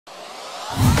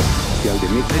especial de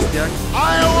México.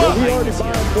 Iowa! We already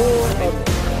buy more of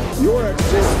your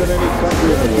exports than any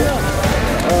country in the world.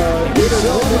 We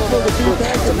sell more of the beef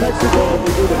back to Mexico than we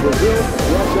do to Brazil,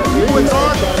 Russia, India,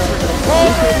 China.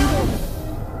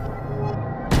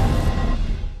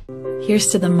 Here's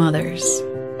to the mothers.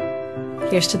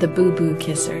 Here's to the boo-boo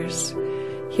kissers.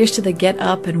 Here's to the get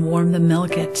up and warm the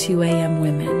milk at 2 a.m.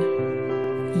 women.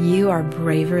 You are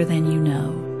braver than you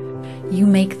know. You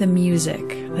make the music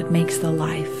that makes the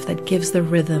life, that gives the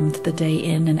rhythm to the day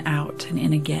in and out and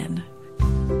in again.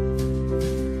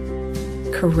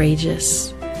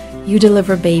 Courageous. You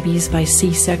deliver babies by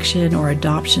C-section or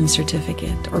adoption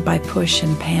certificate, or by push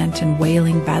and pant and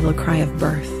wailing battle cry of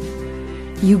birth.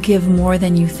 You give more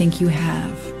than you think you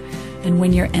have, and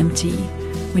when you're empty,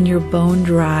 when you're bone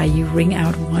dry, you wring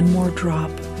out one more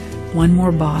drop, one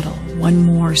more bottle, one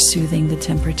more soothing the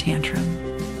temper tantrum.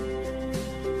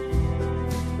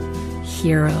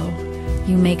 Hero.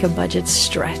 You make a budget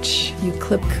stretch. You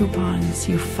clip coupons.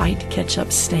 You fight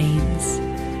catch-up stains.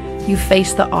 You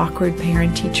face the awkward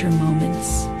parent-teacher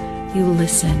moments. You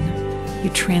listen. You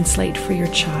translate for your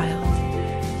child.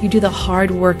 You do the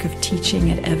hard work of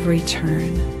teaching at every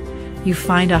turn. You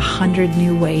find 100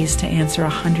 new ways to answer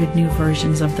 100 new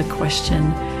versions of the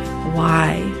question,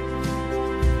 why?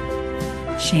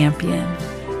 Champion.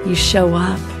 You show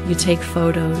up. You take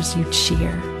photos. You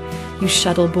cheer. You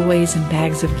shuttle boys and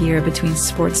bags of gear between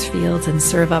sports fields and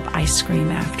serve up ice cream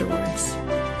afterwards.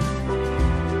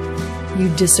 You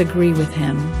disagree with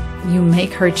him. You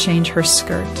make her change her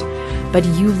skirt, but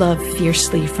you love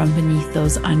fiercely from beneath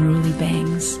those unruly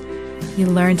bangs. You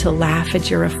learn to laugh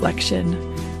at your reflection.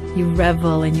 You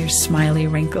revel in your smiley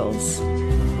wrinkles.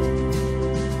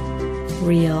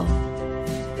 Real.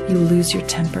 You lose your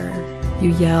temper. You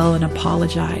yell and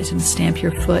apologize and stamp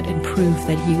your foot and prove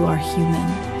that you are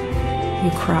human. You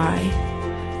cry.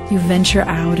 You venture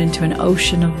out into an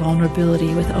ocean of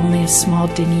vulnerability with only a small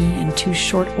dinghy and 2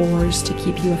 short oars to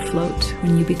keep you afloat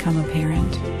when you become a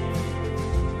parent.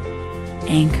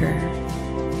 Anchor.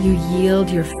 You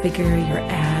yield your figure, your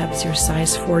abs, your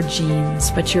size 4 jeans,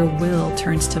 but your will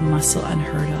turns to muscle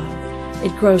unheard of.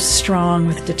 It grows strong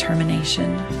with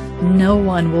determination. No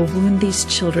one will wound these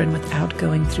children without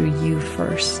going through you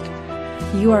first.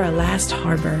 You are a last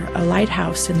harbor, a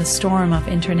lighthouse in the storm of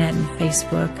internet and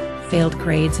Facebook, failed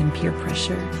grades and peer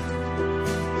pressure.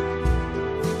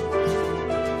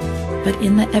 But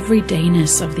in the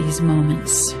everydayness of these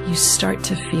moments, you start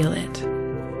to feel it.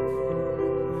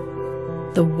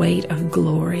 The weight of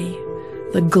glory,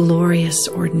 the glorious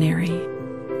ordinary.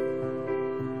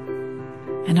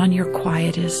 And on your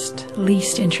quietest,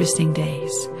 least interesting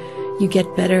days, you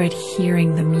get better at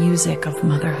hearing the music of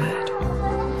motherhood.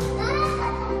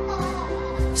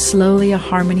 Slowly a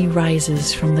harmony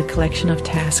rises from the collection of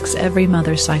tasks every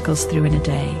mother cycles through in a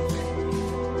day.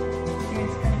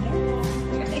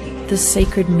 The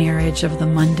sacred marriage of the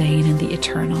mundane and the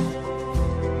eternal.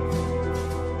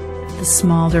 The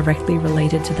small directly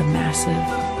related to the massive.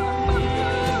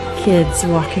 Kids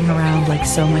walking around like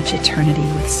so much eternity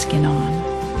with skin on.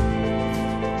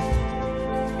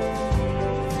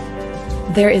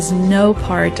 There is no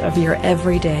part of your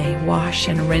everyday wash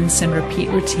and rinse and repeat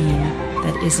routine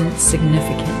that isn't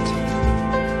significant.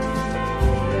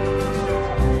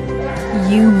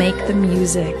 You make the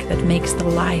music that makes the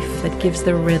life, that gives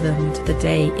the rhythm to the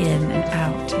day in and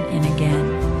out and in again.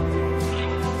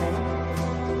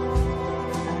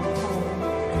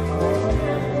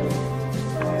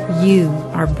 You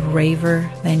are braver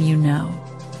than you know,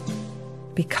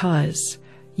 because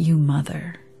you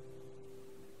mother.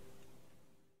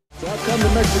 So I've come to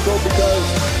Mexico because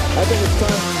I think it's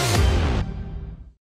time